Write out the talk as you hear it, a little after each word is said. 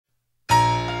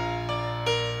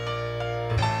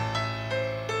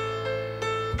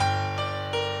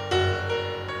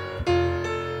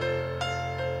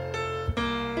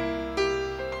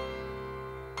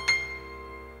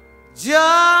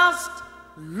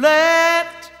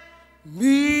let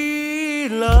me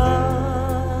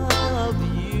love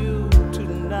you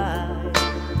tonight.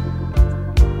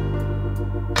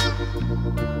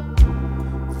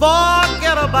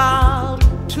 Forget about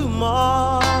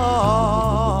tomorrow.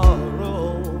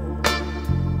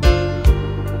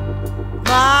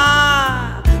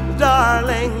 My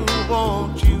darling,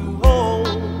 won't you hold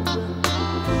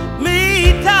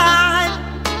me tight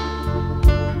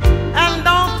and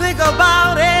don't think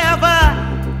about ever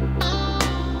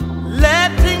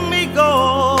letting me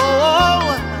go.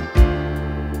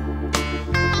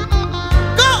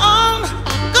 Go on,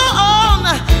 go on,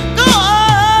 go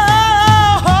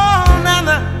on and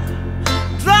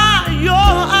dry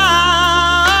your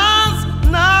eyes.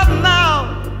 No, no,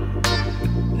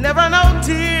 never no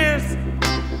tears,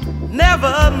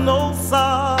 never no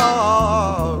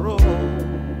sorrow.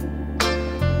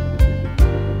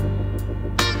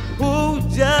 Who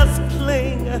just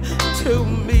cling to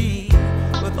me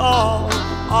with all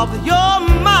of your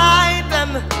might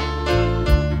and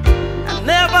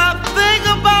never think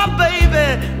about, baby,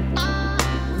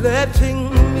 letting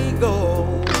me go.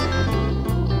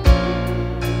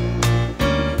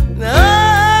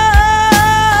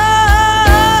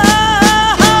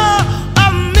 A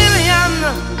million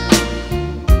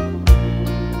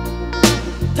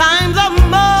times or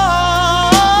more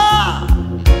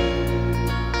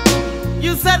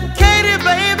you said, Katie,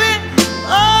 baby,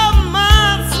 oh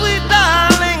my sweet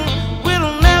darling,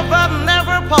 we'll never,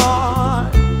 never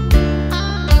part.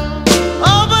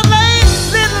 Oh, but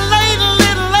lately,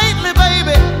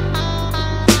 baby,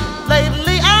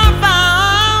 lately I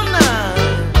found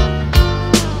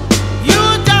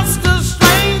you're just a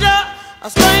stranger, a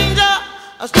stranger,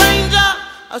 a stranger,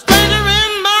 a stranger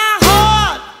in my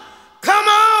heart. Come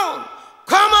on,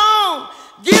 come on,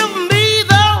 give me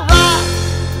the right,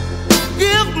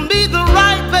 give me the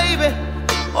right, baby.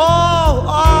 Oh,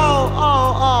 oh, oh,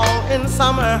 oh, in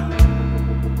summer,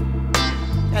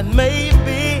 and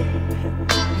maybe,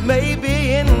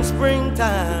 maybe in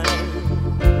springtime,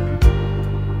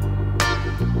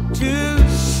 to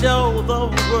show the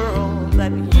world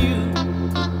that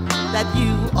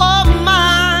you are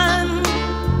mine.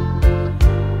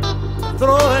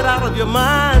 Throw it out of your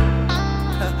mind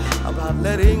about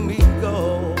letting me go.